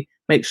how do we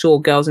make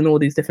sure girls in all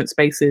these different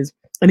spaces,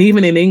 and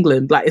even in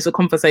England, like it's a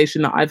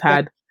conversation that I've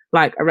had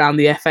like around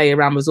the FA,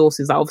 around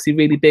resources, like obviously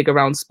really big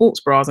around sports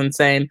bras and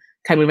saying,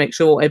 can we make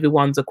sure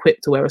everyone's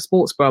equipped to wear a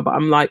sports bra? But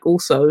I'm like,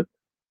 also,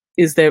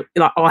 is there,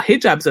 like, are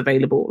hijabs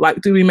available?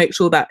 Like, do we make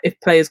sure that if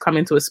players come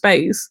into a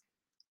space,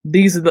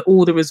 these are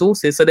all the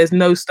resources, so there's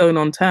no stone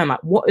unturned?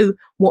 Like, what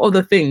are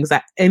the things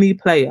that any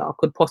player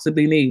could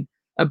possibly need?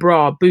 A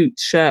bra,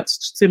 boots,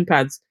 shirts, shin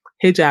pads,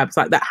 hijabs,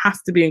 like that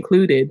has to be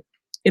included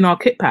in our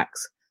kit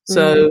packs.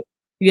 So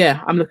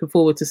yeah, I'm looking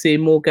forward to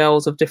seeing more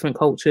girls of different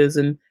cultures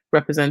and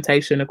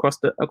representation across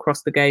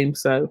the game.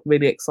 So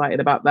really excited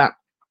about that.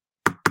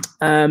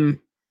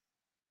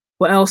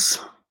 What else?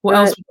 What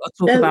else we got to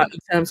talk about in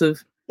terms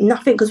of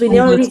nothing? Because we the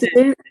only need to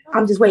do.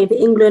 I'm just waiting for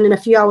England in a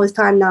few hours'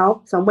 time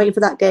now, so I'm waiting for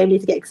that game.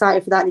 Need to get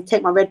excited for that. Need to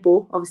take my Red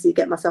Bull. Obviously,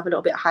 get myself a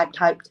little bit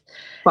hyped.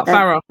 But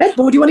Farah, Red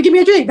Bull. Do you want to give me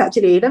a drink?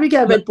 Actually, let me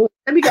get a Red Bull.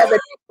 Let me get a Red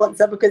Bull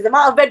sponsor, because the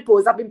amount of Red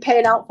Bulls I've been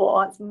paying out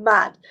for, it's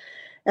mad.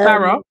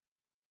 Farah,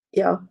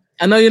 yeah.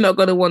 I know you're not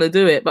going to want to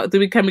do it, but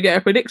can we get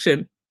a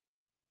prediction?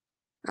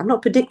 I'm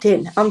not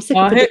predicting. I'm sick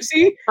of predicting.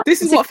 See,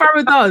 this is what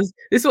Farah does.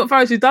 This is what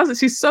Farah does.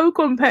 She's so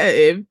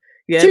competitive.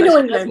 Yeah, 2-0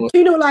 England.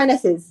 2-0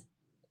 Lionesses.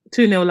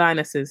 2-0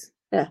 Lionesses.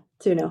 Yeah,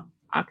 2-0.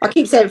 Okay. I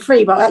keep saying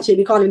 3, but actually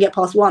we can't even get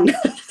past 1.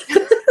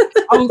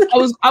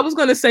 I was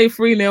going to say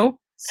 3-0.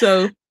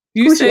 So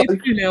you say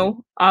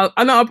 2-0.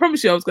 I know. I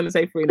promise you, I was going to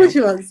say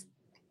 3-0.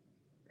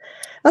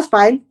 That's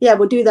fine. Yeah,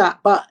 we'll do that.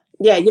 But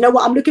yeah, you know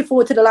what? I'm looking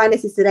forward to the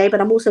Lionesses today, but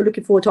I'm also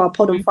looking forward to our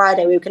pod on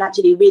Friday, where we can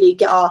actually really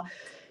get our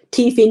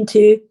teeth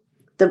into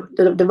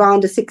the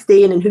round of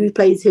 16 and who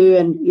plays who,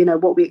 and you know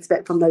what we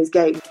expect from those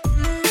games.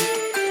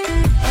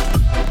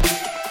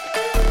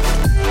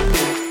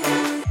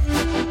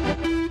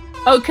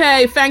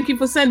 Okay, thank you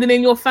for sending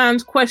in your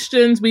fans'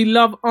 questions. We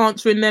love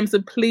answering them,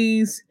 so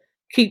please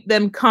keep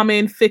them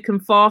coming thick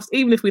and fast.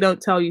 Even if we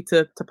don't tell you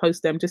to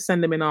post them, just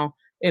send them in our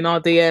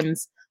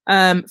DMs.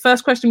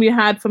 First question we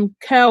had from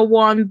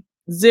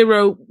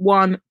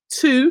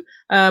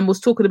Kel1012 was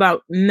talking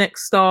about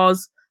next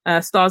stars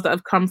that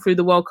have come through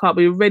the World Cup.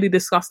 We already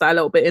discussed that a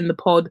little bit in the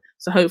pod,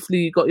 so hopefully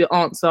you got your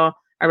answer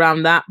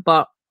around that.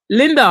 But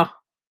Linda,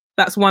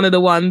 that's one of the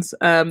ones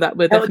that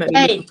we're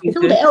definitely. It's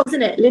all the L's,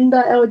 isn't it?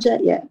 Linda, LJ,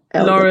 yeah.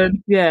 LJ.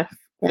 Lauren, yeah,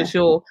 for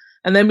sure.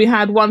 And then we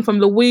had one from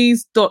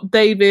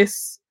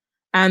Louise.Davis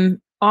and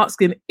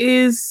asking,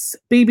 is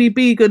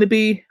BBB going to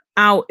be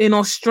out in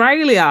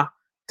Australia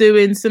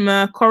doing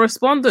some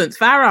correspondence?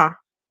 Farah?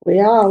 We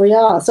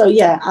are. So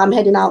yeah, I'm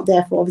heading out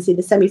there for obviously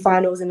the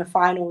semi-finals and the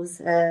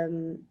finals.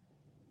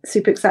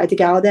 Super excited to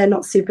get out there.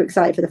 Not super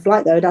excited for the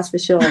flight though, that's for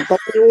sure. But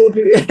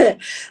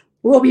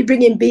we'll be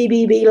bringing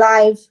BBB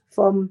live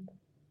from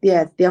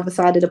the other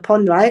side of the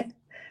pond, right?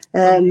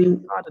 But I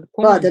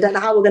don't know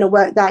how we're going to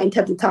work that in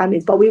terms of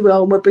timings, but we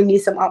will. And we'll bring you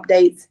some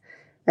updates.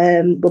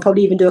 We'll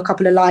probably even do a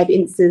couple of live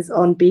instas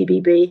on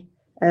BBB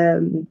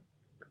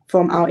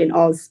from out in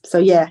Oz. So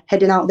yeah,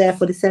 heading out there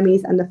for the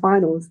semis and the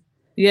finals.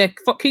 Yeah,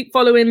 keep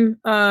following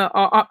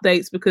our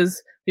updates,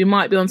 because we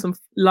might be on some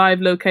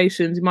live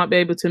locations. You might be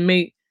able to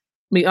meet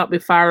up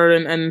with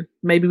Farah and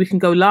maybe we can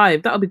go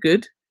live. That'll be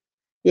good.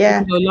 Yeah,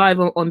 we can go live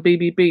on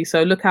BBB.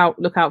 So look out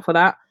for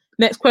that.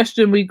 Next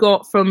question we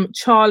got from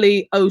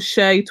Charlie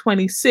O'Shea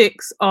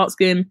 26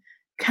 asking,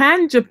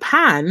 can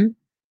Japan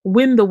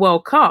win the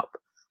World Cup?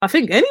 I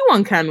think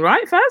anyone can,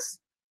 right, Faz?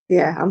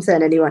 Yeah, I'm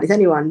saying anyone. It's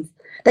anyone.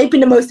 They've been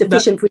the most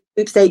efficient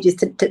group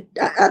stages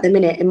at the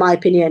minute, in my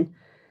opinion.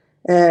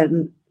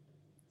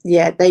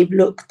 They've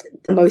looked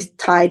the most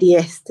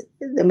tidiest,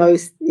 the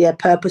most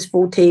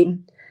purposeful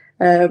team,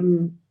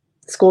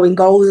 scoring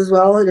goals as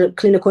well,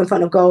 clinical in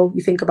front of goal.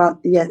 You think about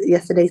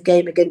yesterday's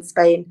game against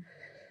Spain,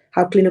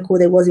 how clinical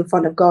they was in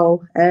front of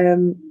goal.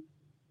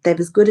 They've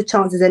as good a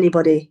chance as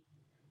anybody.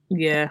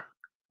 Yeah.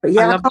 But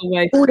yeah, I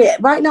can't afford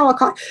it. Right now I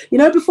can't. You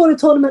know, before the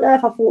tournament I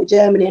thought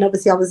Germany, and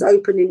obviously I was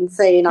opening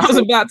saying I was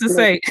about to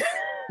say.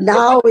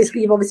 Now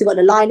you've obviously got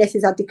the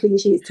Lionesses had the clean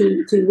sheets,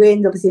 two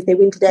wins. Obviously, if they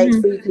win today, it's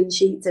 3 clean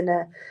sheets and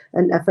a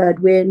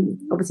third win.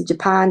 Obviously,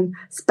 Japan,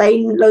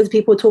 Spain. Loads of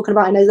people were talking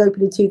about in those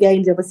opening 2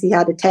 games. Obviously,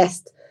 had a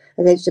test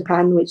against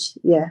Japan, which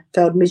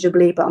failed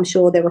miserably. But I'm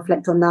sure they'll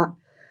reflect on that.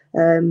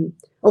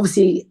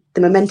 Obviously,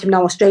 the momentum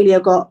now Australia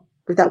got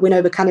with that win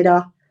over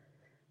Canada,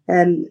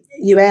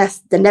 US,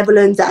 the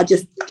Netherlands that are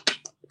just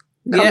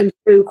coming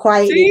through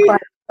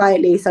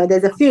quietly. So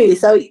there's a few.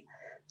 So.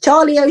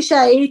 Charlie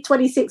O'Shea,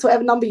 26,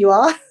 whatever number you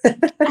are.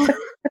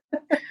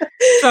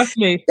 Trust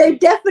me. They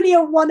definitely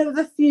are one of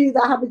the few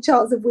that have a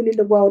chance of winning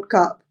the World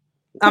Cup.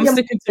 I'm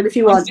sticking to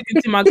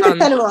my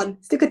guns.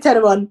 Stick a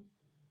tenner on.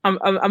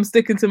 I'm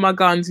sticking to my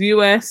guns.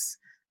 US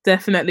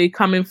definitely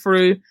coming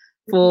through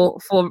for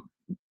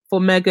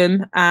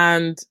Megan,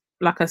 and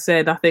like I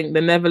said, I think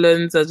the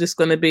Netherlands are just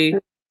going to be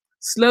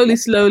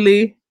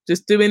slowly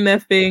just doing their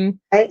thing,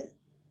 right.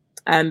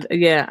 and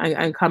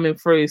coming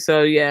through.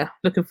 So yeah,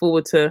 looking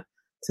forward to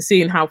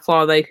seeing how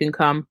far they can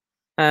come.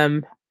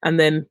 And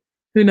then,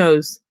 who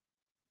knows?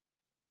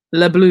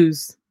 Le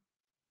Blues.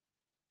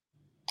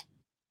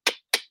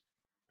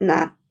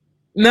 Nah.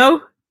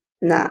 No?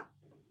 Nah.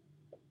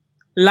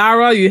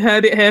 Lara, you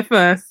heard it here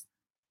first.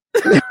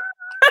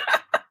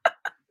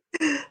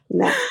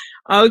 Nah.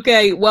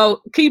 Okay,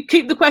 well, keep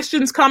the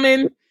questions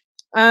coming.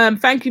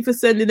 Thank you for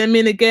sending them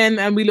in again,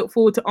 and we look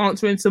forward to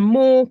answering some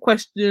more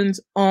questions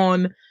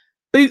on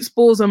boots,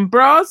 balls, and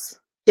bras.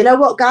 You know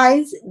what,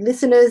 guys?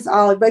 Listeners,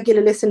 our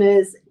regular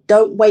listeners,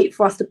 don't wait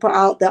for us to put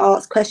out the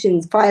arts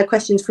questions. Fire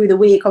questions through the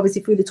week,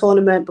 obviously through the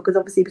tournament, because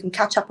obviously we can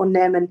catch up on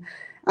them, and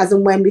as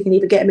and when we can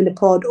either get them in the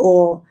pod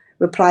or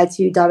reply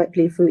to you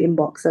directly through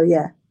inbox. So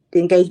yeah, the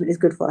engagement is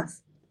good for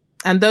us.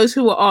 And those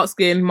who are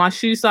asking, my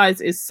shoe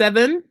size is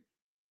 7.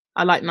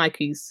 I like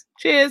Nikes.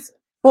 Cheers.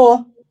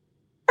 4.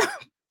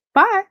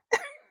 Bye.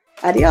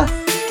 Adios.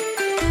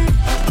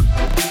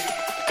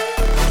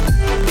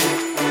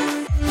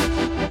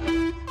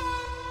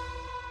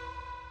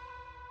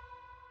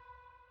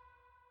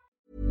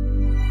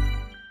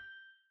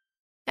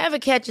 Ever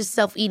catch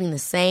yourself eating the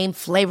same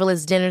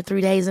flavorless dinner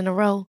 3 days in a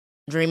row?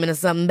 Dreaming of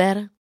something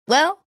better?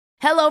 Well,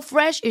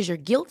 HelloFresh is your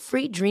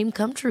guilt-free dream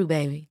come true,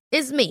 baby.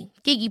 It's me,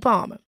 Keke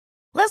Palmer.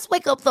 Let's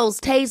wake up those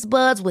taste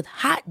buds with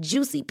hot,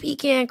 juicy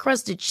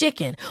pecan-crusted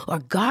chicken or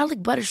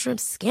garlic butter shrimp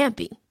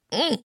scampi.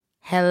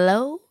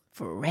 Hello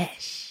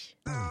Fresh.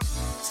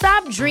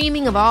 Stop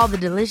dreaming of all the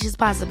delicious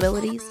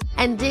possibilities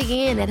and dig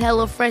in at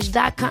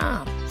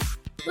HelloFresh.com.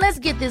 Let's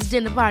get this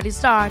dinner party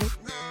started.